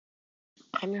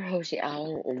I'm your host,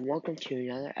 Al, and welcome to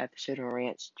another episode of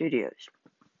Rant Studios.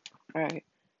 Alright,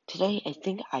 today I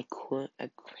think I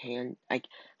can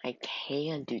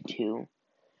do two.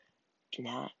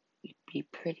 Not be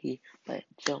pretty, but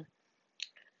so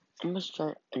I'm gonna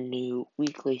start a new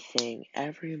weekly thing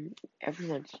every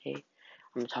Wednesday. I'm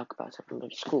gonna talk about something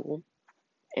about school,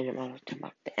 and I'm gonna talk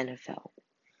about the NFL.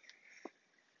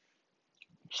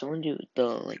 So I'm gonna do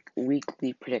the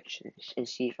weekly predictions and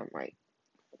see if I'm right.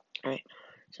 Alright,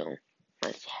 so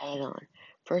let's head on.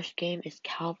 First game is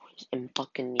Cowboys and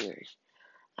Buccaneers.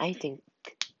 I think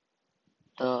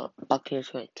the Buccaneers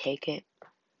are going to take it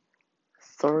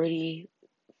 30,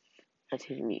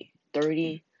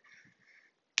 35-20.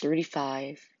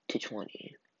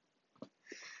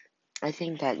 I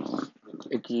think that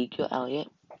Ezekiel Elliott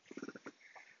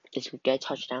is going to get a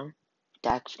touchdown.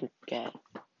 Dak's going to get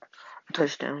a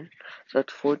touchdown. So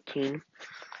that's 14.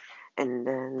 And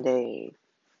then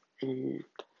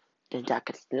Dak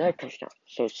gets another touchdown.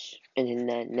 And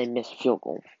then they miss a field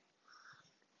goal.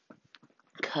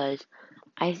 Because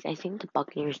I think the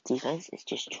Buccaneers defense is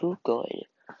just too good.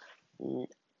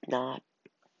 Not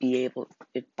be able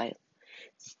by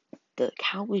the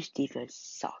Cowboys defense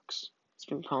sucks. It's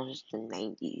been problems since the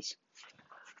 90s.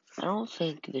 I don't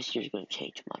think this year's going to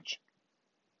change much.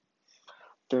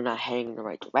 They're not heading in the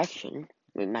right direction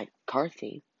with Mike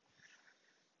McCarthy.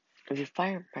 If you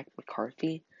fire Mike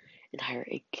McCarthy and hire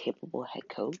a capable head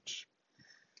coach,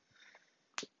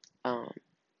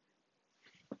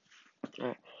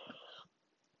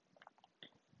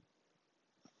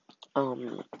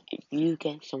 if you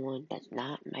get someone that's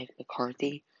not Mike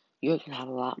McCarthy, you're going to have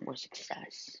a lot more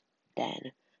success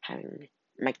than having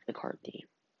Mike McCarthy.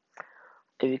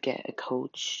 If you get a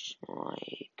coach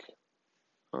like,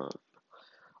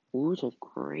 who's a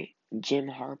great Jim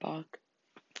Harbaugh,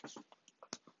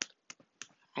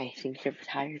 I think they're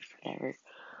retired forever.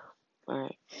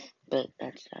 Alright, but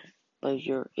that's that. But if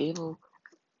you're able,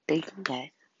 they can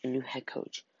get a new head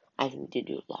coach. I think they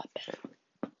do a lot better.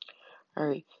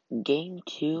 Alright, game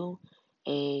 2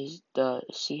 is the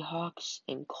Seahawks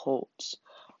and Colts.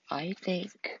 I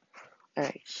think,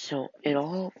 alright, so it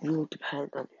all will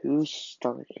depend on who's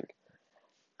starting.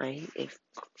 If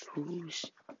who's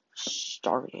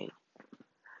starting.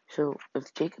 So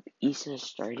if Jacob Eason is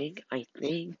starting, I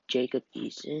think Jacob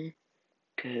Eason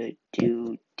could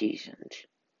do decent.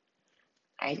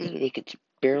 I think they could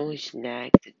barely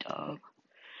snag the dub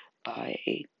by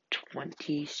a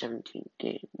 2017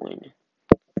 game win.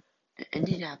 The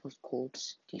Indianapolis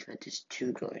Colts defense is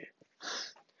too good.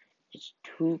 It's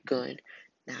too good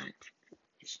that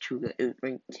it's too good. It would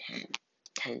rank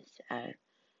 10th out of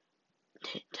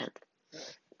 10th.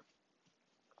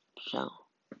 So,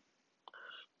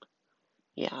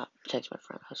 yeah, text my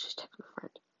friend. I was just texting my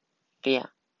friend. But yeah,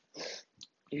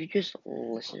 if you just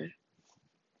listen,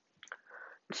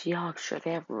 Seahawks, sure,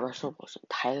 they have Russell Wilson,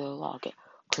 Tyler Lockett,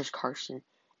 Chris Carson,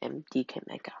 and DK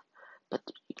Metcalf. But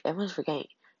everyone's forgetting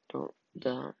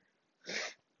the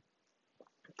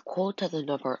Colts have the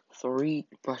number 3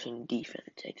 rushing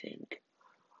defense, I think.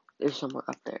 They're somewhere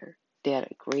up there. They had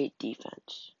a great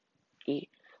defense. They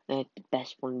had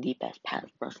one of the best pass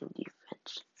rushing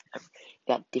defense ever.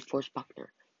 You got DeForest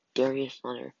Buckner, Darius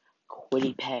Leonard,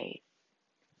 Kwity Paye,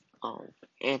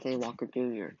 Anthony Walker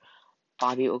Jr.,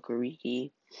 Bobby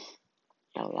Okereke,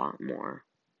 and a lot more.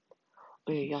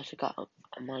 You also got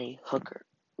Amani Hooker.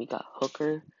 We got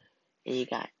Hooker, and you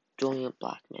got Julian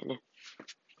Blackmon.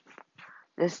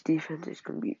 This defense is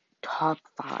going to be top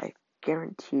 5,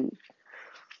 guaranteed.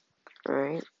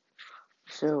 Alright?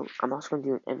 So, I'm also going to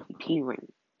do an MVP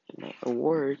ring in my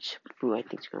awards, who I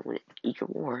think is going to win each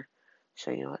award.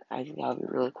 So, you know what? I think that would be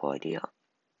a really cool idea.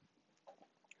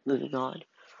 Moving on.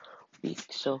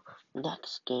 So,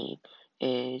 next game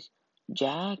is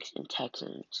Jags and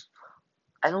Texans.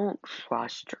 I don't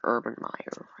trust Urban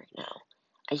Meyer right now.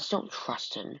 I just don't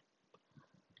trust him.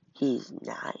 He's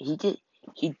not.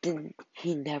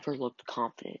 He never looked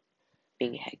confident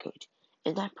being a head coach.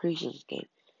 In that preseason game,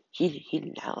 he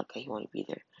did not look like he wanted to be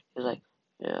there. He was like,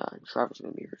 yeah, Trevor's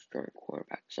going to be your starting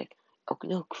quarterback. It's like, oh,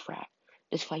 no crap.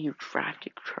 That's why you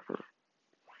drafted Trevor.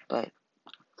 But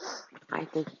I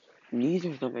think neither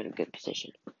of them are in a good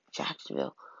position.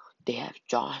 Jacksonville, they have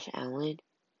Josh Allen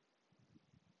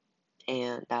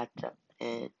and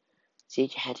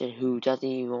C.J. Henderson, who doesn't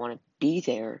even want to be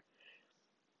there.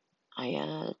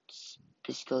 It's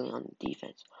basically on the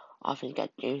defense. Offense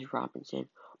got James Robinson,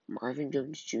 Marvin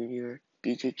Jones Jr.,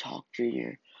 DJ Chalk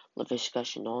Jr., Laviska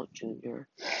Shenault Jr.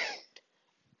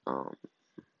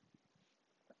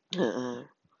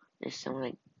 There's someone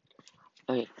like,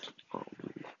 okay,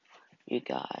 you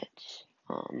got,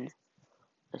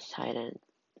 the tight end,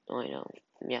 Oh, I know.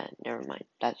 Yeah, never mind.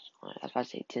 I was about to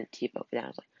say Tim Tebow, but then I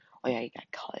was like, oh yeah, he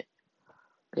got cut.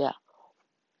 But yeah,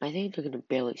 I think they're gonna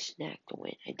barely snack the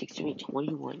win. I think it's gonna be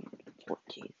 21-14,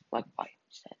 like White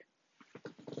said.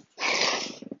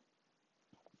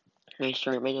 I'm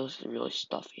sorry, my nose is really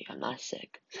stuffy. I'm not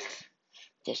sick.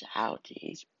 Just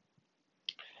allergies.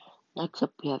 Next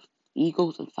up, we have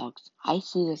Eagles and Falcons. I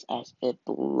see this as a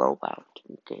blowout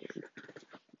game.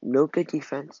 No good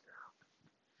defense,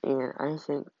 and I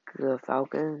think the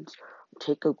Falcons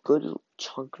take a good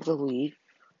chunk of the lead.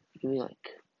 Give me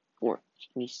like, or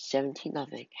give me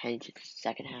 17-0 heading to the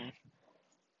second half,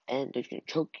 and they're gonna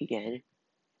choke again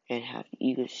and have the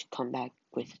Eagles come back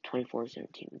with a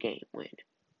 24-17 game win.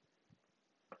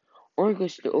 Or it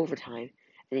goes to overtime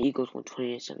and the Eagles win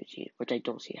 20-17, which I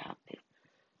don't see happening.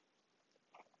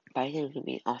 But I think it's gonna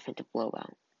be an offensive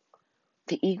blowout.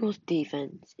 The Eagles'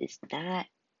 defense is not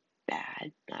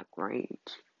bad, not great.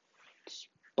 It's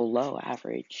below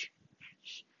average.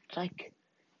 It's like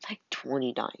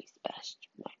 29th best,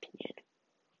 in my opinion.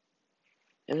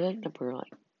 It was like number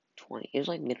 20. It was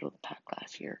like middle of the pack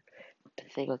last year. But the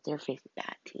thing is, they're facing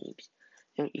bad teams.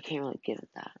 You can't really give them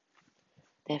that.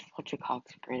 They have Fletcher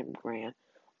Cox, Brandon Graham,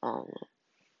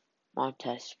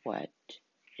 Montez Sweat,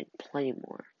 and plenty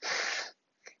more.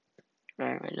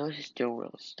 Alright, my nose is still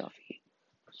real stuffy.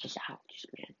 It's just allergies,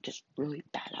 man. Just really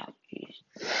bad allergies.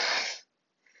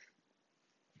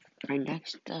 Alright,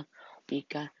 next up, we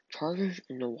got Chargers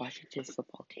and the Washington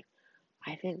football team.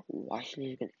 I think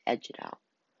Washington is going to edge it out.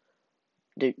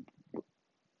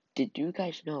 Did you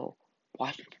guys know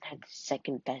Washington had the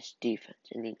second best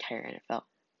defense in the entire NFL?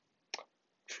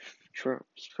 True,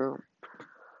 it's true.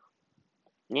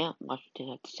 Yeah, Washington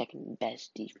had the second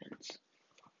best defense.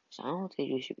 So I don't think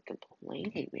you should be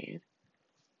complaining, man.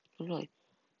 Really,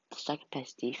 the second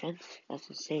best defense? That's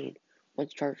insane.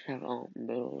 Once Chargers have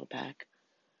middle of the pack.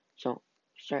 So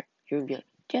you're gonna be like,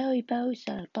 Joey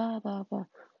Bosa, blah blah blah.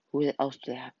 Who else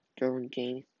do they have? Derwin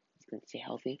James is gonna stay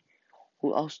healthy.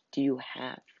 Who else do you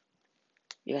have?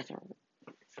 You guys are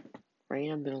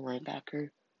random middle linebacker.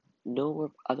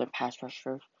 No other pass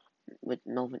rushers with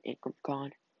Melvin Ingram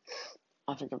gone.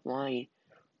 Offensive line,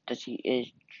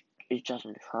 is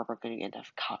Justin Herbert gonna get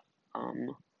enough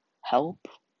help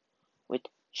with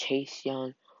Chase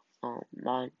Young,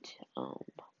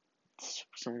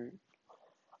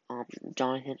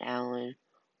 Jonathan Allen,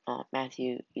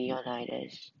 Matthew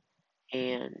Ioannidis,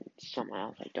 and someone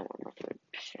else I don't remember.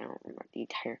 I don't remember the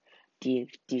entire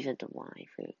defensive line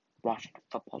for the Washington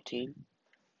football team.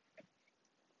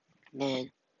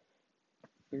 And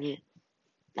then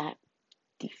that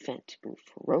defense been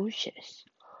ferocious.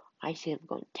 I see them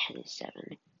going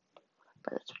 10-7,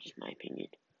 but that's just my opinion.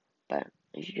 But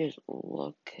if you just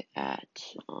look at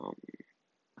how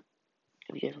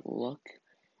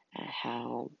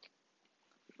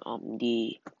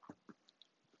the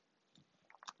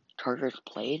Chargers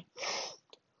played,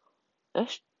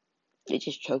 they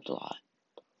just choked a lot.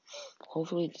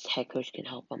 Hopefully this head coach can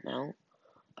help them out.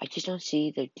 I just don't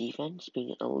see their defense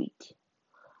being elite.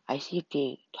 I see it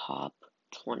being top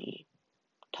 20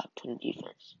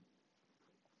 defense.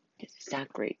 It's not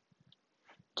great.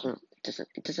 It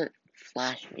doesn't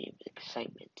flash me with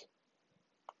excitement.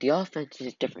 The offense is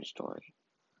a different story.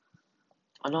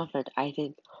 On offense, I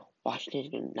think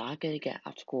Washington is not going to get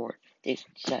outscored. They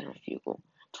set on field goal.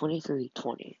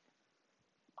 23-20.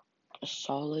 A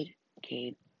solid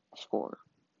game score.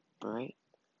 Alright?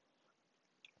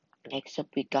 Next up,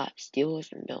 we got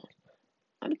Steelers and Bills.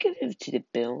 I'm giving it to the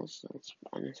Bills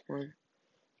on this one.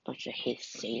 Don't you hate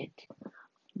to say it.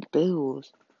 The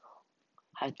Bills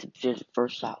have the just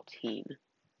versatile team.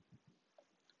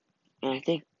 And I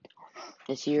think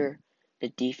this year, the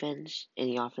defense and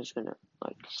the offense are going to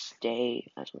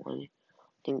stay as one. I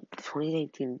think the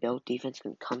 2019 Bill defense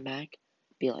can come back,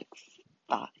 be like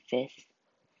 5th,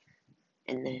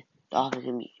 and then the offense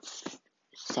can be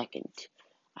second.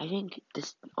 I think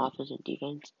this offense and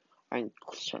defense are going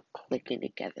to start clicking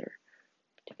together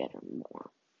more.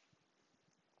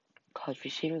 Because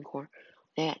receiving core,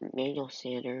 they got Emmanuel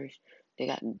Sanders, they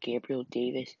got Gabriel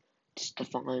Davis,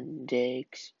 Stephon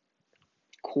Diggs,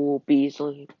 Cole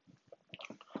Beasley,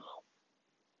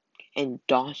 and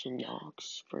Dawson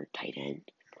Knox for tight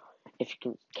end. If you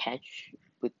can catch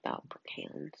without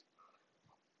hands.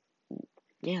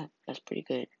 Yeah, that's pretty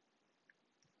good.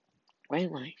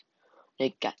 Running lines,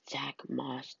 they got Zach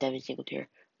Moss, Devin Singletary,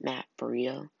 Matt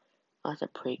Breida. That's a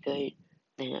pretty good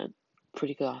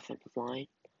offensive line.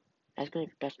 That's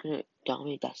gonna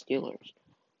dominate that Steelers,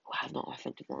 who have no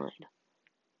offensive line.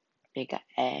 They got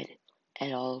Ed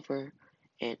Oliver,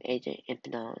 and AJ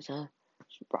Epineza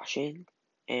rushing,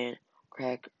 and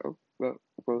Craig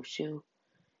Rosu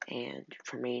and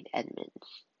Tremaine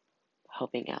Edmonds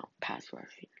helping out pass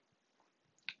rushing.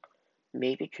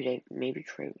 Maybe Trey, maybe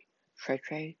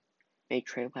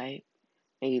White,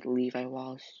 maybe Levi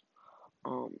Wallace,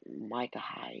 Micah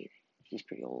Hyde. He's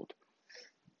pretty old.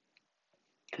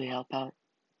 Could help out,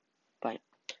 but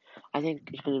I think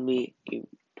it's going to be a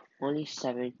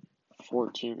 27-14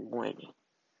 win.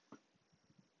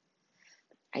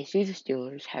 I see the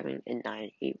Steelers having a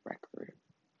 9-8 record.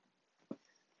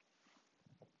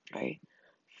 Right?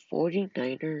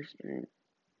 49ers and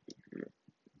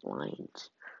Lions.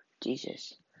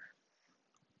 Jesus.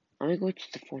 Let me go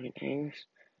to the 49ers.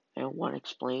 I don't want to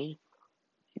explain.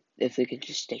 If they can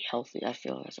just stay healthy, I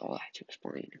feel that's all I have to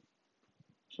explain.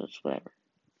 So it's whatever.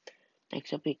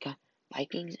 Next up, we got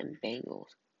Vikings and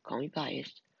Bengals. Call me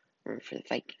biased. I'm for the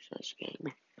Vikings in this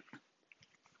game.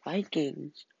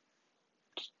 Vikings,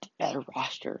 just a better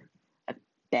roster, a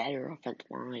better offensive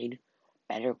line,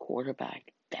 better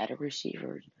quarterback, better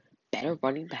receivers, better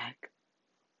running back,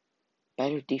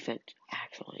 better defense,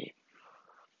 actually.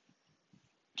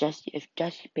 If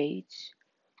Jesse Bates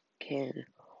can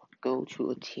go to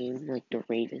a team like the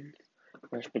Ravens,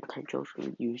 where his potential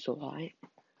is used a lot,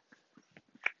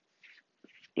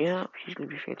 yeah, he's going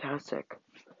to be fantastic.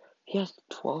 He has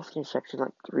 12 interceptions in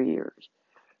like 3 years.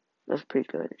 That's pretty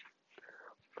good.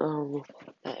 For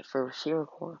receiver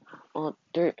core,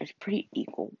 it's pretty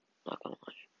equal, not gonna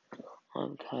lie.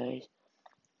 Because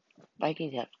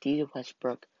Vikings have D.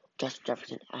 Westbrook, Justin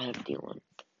Jefferson, Adam Thielen.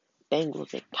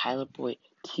 Bengals have Tyler Boyd,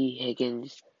 T.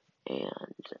 Higgins,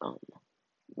 and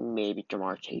maybe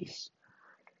Jamar Chase.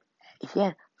 He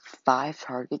had 5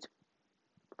 targets,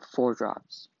 4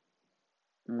 drops,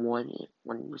 one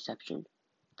reception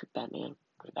for Batman.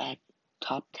 Pretty bad.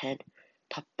 Top 10,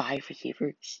 top 5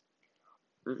 receivers.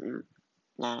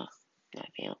 Nah,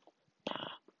 fam. Nah.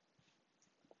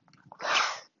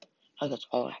 Oh, that's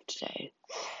all I have to say.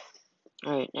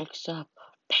 Alright, next up,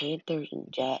 Panthers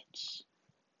and Jets.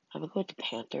 I'm gonna go with the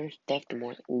Panthers. They have the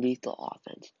more lethal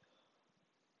offense.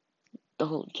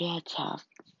 The Jets have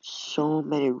so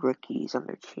many rookies on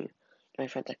their team. My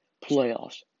friend's like,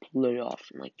 playoffs.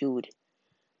 I'm like, dude,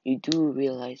 you do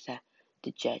realize that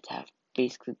the Jets have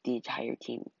basically the entire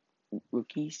team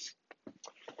rookies?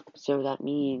 So that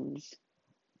means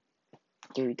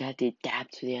they have to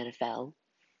adapt to the NFL.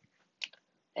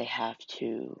 They have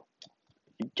to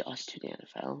adjust to the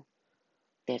NFL.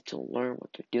 They have to learn what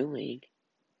they're doing.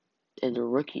 And they're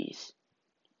rookies.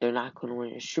 They're not going to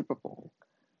win a Super Bowl.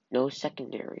 No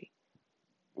secondary.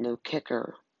 No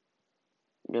kicker.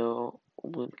 No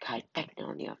Kai Becton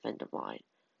on the offensive line.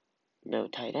 No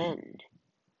tight end.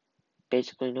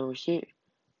 Basically no receiver.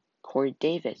 Corey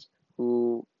Davis,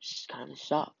 who kind of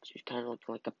sucks. Who's kind of looking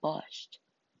like a bust.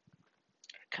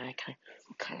 Who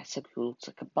kind of sucks. Who looks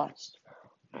like a bust.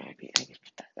 I guess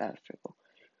that's cool.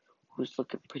 Who's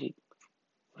looking pretty.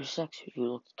 Who sucks. Who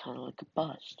looks kind of like a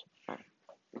bust. Alright.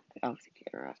 I have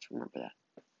to remember that.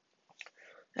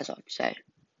 That's all I have to say.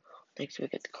 Next we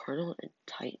get the Cardinals and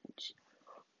Titans.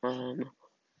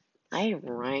 I have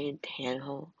Ryan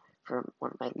Tannehill from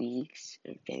one of my leagues,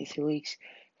 in fantasy leagues.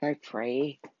 I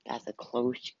pray that's a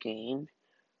close game,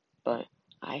 but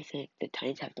I think the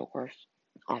Titans have the worst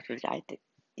offense. I think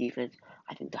defense.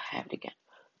 I think they'll have it again.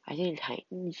 I think the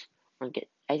Titans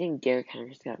I think Derrick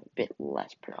Henry's gonna have a bit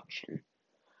less production.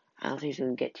 I don't think he's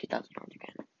gonna get 2,000 yards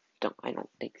again. I don't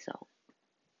think so.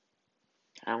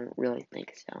 I don't really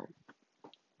think so.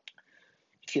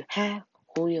 If you have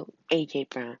Julio, AJ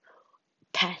Brown,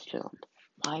 pass to them.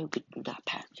 Why would you not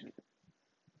pass to them?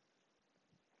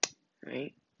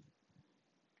 Right?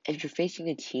 If you're facing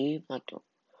a team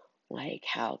like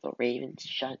how the Ravens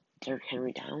shut Derrick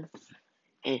Henry down,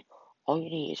 and all you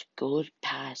need is good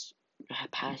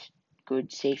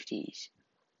good safeties,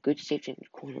 good safety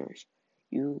corners.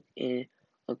 You in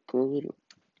a good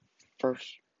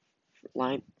first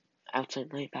line, outside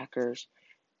linebackers,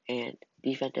 and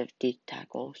defensive D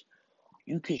tackles.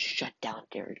 You can shut down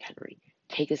Derrick Henry.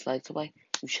 Take his legs away.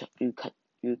 You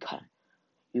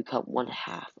cut one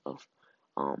half of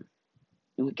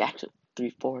you would get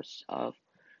 3/4 of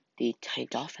the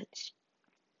Titans offense.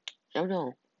 I don't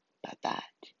know about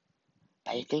that,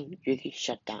 but I think you can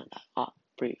shut down that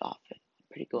pretty often,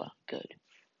 pretty good.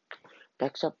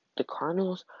 Next up, the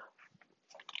Cardinals.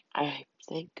 I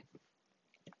think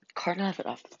Cardinals have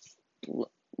a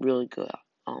really good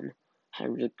had a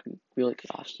really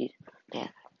good offseason. They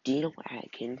had Dino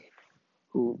Atkins,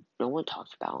 who no one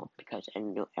talks about because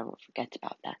everyone forgets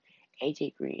about that.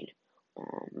 AJ Green,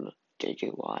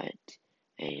 JJ Watt,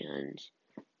 and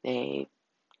they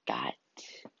got.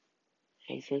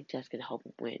 I think that's gonna help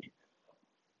them win.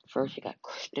 First, you got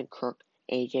Christian Kirk,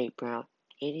 AJ Brown,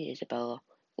 Andy Isabella,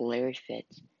 Larry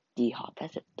Fitz, D Hop.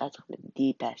 That's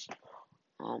the best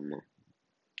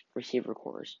receiver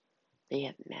cores. They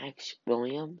have Max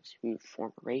Williams, who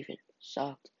former Raven,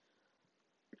 sucked.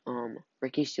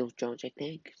 Ricky Seals Jones, I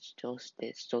think, still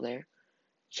there.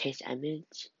 Chase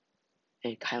Edmonds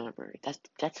and Kyler Murray.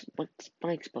 That's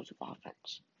one explosive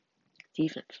offense.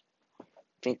 Defense,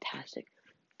 fantastic.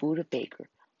 Buda Baker,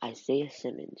 Isaiah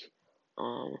Simmons,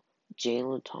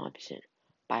 Jalen Thompson,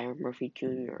 Byron Murphy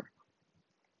Jr.,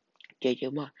 J.J.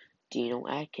 Watt, Dino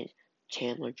Atkins,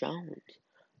 Chandler Jones.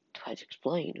 Twice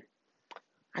explained.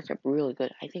 That's a really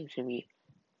good. I think it's gonna be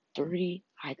 30.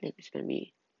 I think it's gonna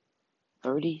be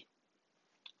 30.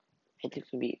 I think it's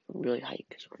gonna be a really high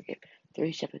score game.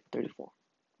 37-34.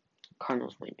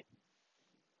 Cardinals win.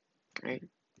 Alright.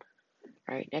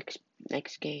 Alright,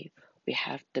 next game we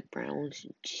have the Browns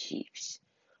and Chiefs.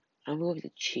 I'm going with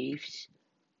the Chiefs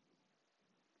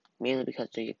mainly because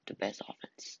they get the best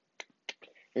offense.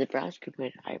 And the Browns could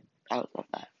win, I would love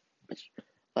that.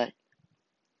 But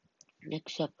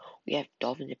next up we have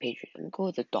Dolphins and Patriots. I'm gonna go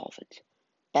with the Dolphins.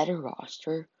 Better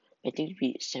roster. I think it'd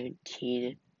be a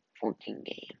 17-14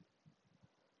 game.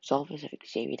 Dolphins have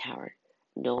Xavier Howard,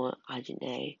 Noah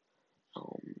Ajane,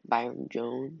 Byron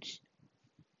Jones.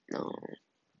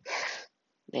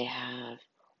 They have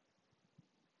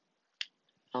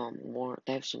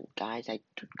They have some guys that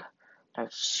are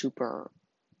super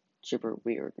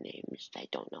weird names that I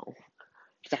don't know.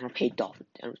 Because I don't pay Dolphins.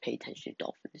 I don't pay attention to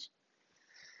Dolphins.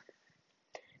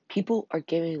 People are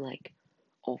giving like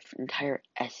an entire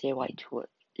SAY to it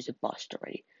is a bust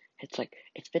already.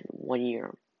 It's been 1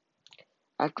 year.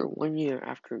 After 1 year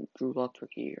after Drew Luck's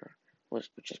rookie year which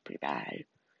is pretty bad.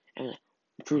 And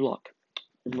Drew Luck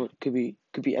could be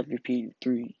MVP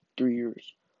 3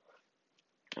 years.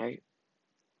 Alright.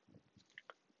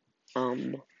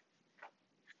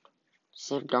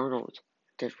 Sam Darnold,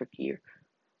 this rookie year.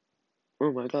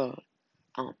 Oh my god.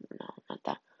 No, not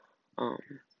that.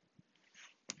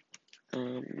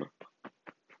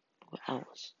 What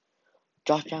else?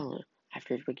 Josh Allen,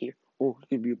 after his rookie year. Oh,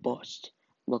 he could be a bust.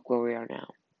 Look where we are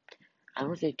now. I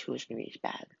don't think Tua is going to be as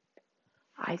bad.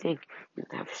 I think we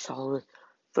have a solid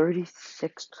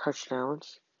 36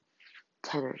 touchdowns,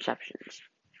 10 interceptions.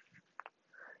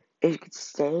 If he could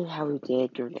stay how he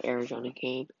did during the Arizona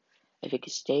game, if he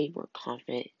could stay more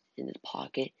confident in his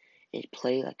pocket and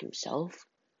play like himself,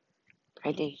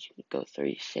 I think he could go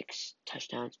 36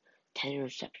 touchdowns, 10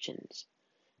 interceptions,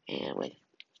 and with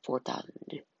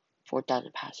 4,000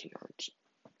 passing yards,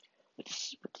 with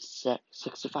a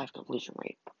 65 completion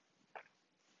rate.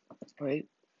 Right?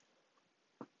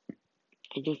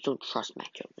 I just don't trust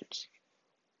Mac Jones.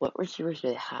 What receivers do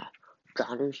they have?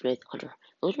 Jonnu Smith, Hunter.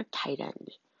 Those are tight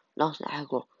ends. Nelson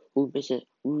Aguilar, who misses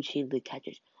routinely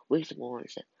catches. Wilson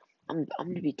Morrison. I'm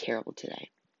going to be terrible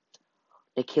today.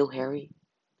 N'Keal Harry,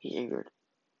 he's injured.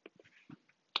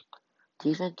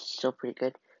 Defense is still pretty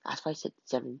good. That's why I said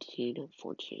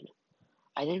 17-14.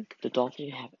 I think the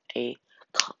Dolphins have a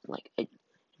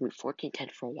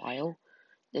 14-10 for a while.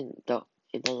 Then the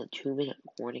 2-minute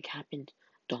warning happens.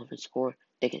 Dolphins score.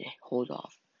 They can hold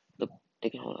off the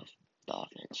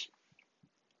offense.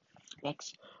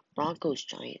 Next, Broncos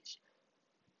Giants.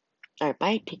 Alright,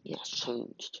 my opinion has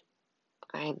changed.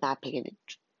 I am not picking the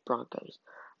Broncos.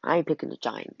 I am picking the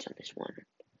Giants on this one.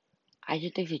 I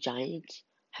just think the Giants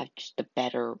have just a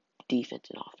better defense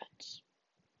and offense.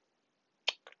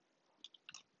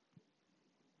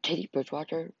 Teddy Bridge,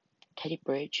 wanted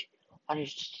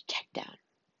just to check down.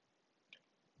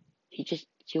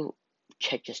 He'll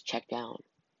check down.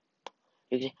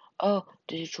 You can say, oh,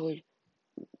 they destroyed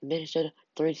Minnesota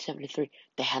 37-3.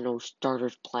 They had no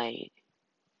starters playing.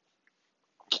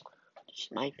 This is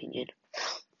my opinion.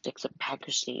 Next up,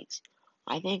 Packers Saints.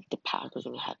 I think the Packers are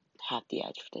going to have the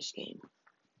edge for this game.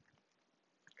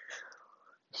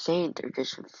 Saints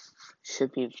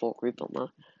should be in full rebuild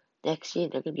mode. Next season,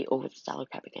 they're going to be over the salary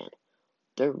cap again.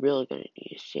 They're really going to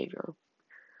need a savior.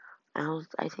 I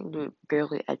think they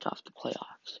barely edge off the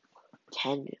playoffs.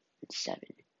 10-7.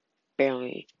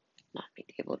 Barely not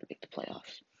able to make the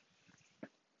playoffs.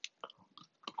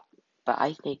 But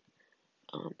I think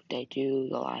they do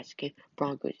the last game.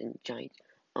 Broncos and Giants.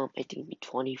 I think it'll be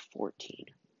 2014.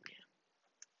 Yeah.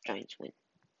 Giants win.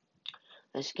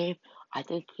 This game, I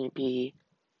think it's going to be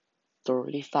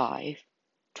 35-20.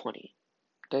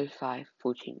 35-14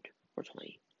 or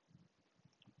 20.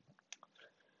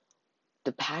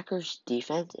 The Packers'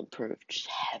 defense improved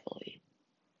heavily.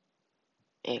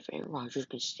 If Aaron Rodgers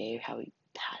can stay how he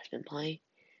has been playing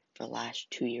for the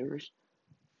last 2 years,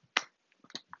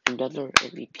 another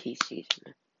MVP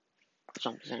season. That's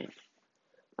what I'm saying.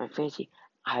 My fantasy,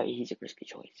 He's a risky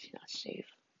choice. He's not safe,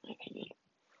 in my opinion.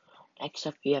 Next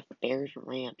up, we have the Bears and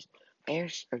Rams.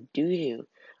 Bears are doo-doo.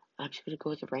 I'm just gonna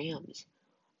go with the Rams.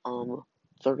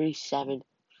 37-7.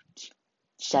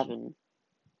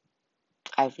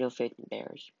 I have no faith in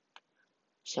Bears.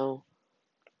 So,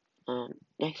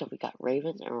 next up we got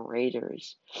Ravens and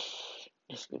Raiders.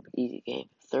 This is gonna be an easy game.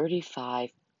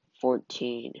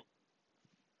 35-14.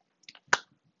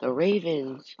 The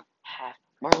Ravens have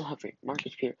Marlon Humphrey,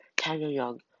 Marcus Peters, Daniel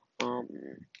Young,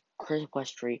 Chris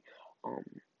Westry,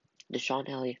 Deshaun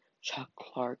Elliott, Chuck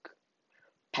Clark,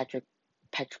 Patrick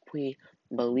Queen,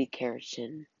 Malik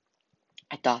Harrison,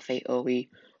 Adafe Owe,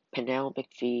 Pernell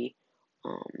McPhee,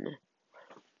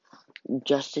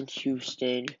 Justin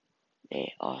Houston.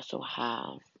 They also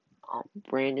have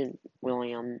Brandon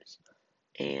Williams,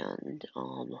 and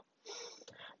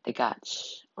they got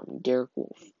Derek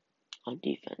Wolfe on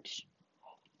defense.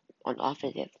 On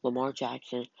offense, they have Lamar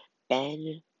Jackson,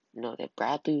 they have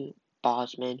Bradley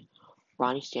Bosman,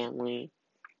 Ronnie Stanley,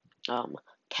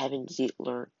 Kevin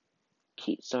Zeitler,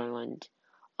 Keith Sutherland,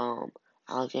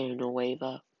 Alexander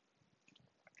Nueva,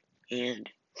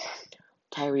 and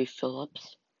Tyree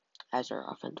Phillips as our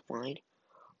offensive line.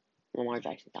 Lamar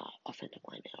Jackson's not offensive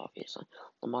line now, obviously.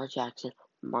 Lamar Jackson,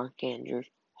 Mark Andrews,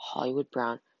 Hollywood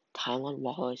Brown, Tylan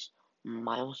Wallace,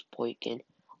 Miles Boykin,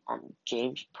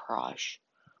 James Prosh,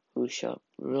 who showed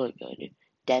really good,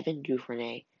 Devin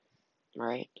Duvernay,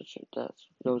 right?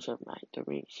 Those are my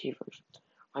three receivers.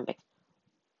 Running backs.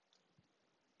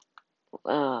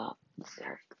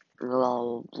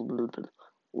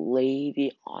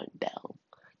 Le'Veon Bell.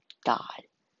 God.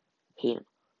 Hate him.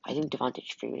 I think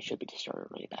Devontae Freeman should be the starter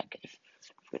running back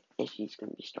if he's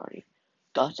going to be starting.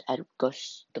 Gus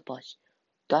the Bus.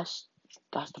 Gus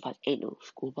the Bus ain't no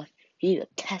school bus. He's a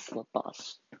Tesla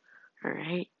bus.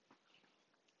 Alright?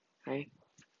 Right?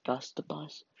 Gus the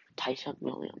Bus. Tyson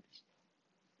Williams.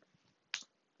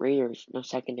 Raiders, no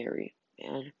secondary,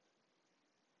 man.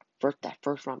 That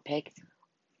first round pick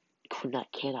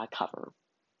cannot cover.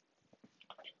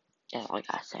 That's all I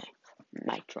gotta say.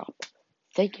 Mic drop.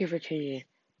 Thank you for tuning in.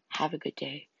 Have a good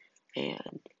day,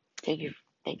 and thank you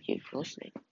for listening.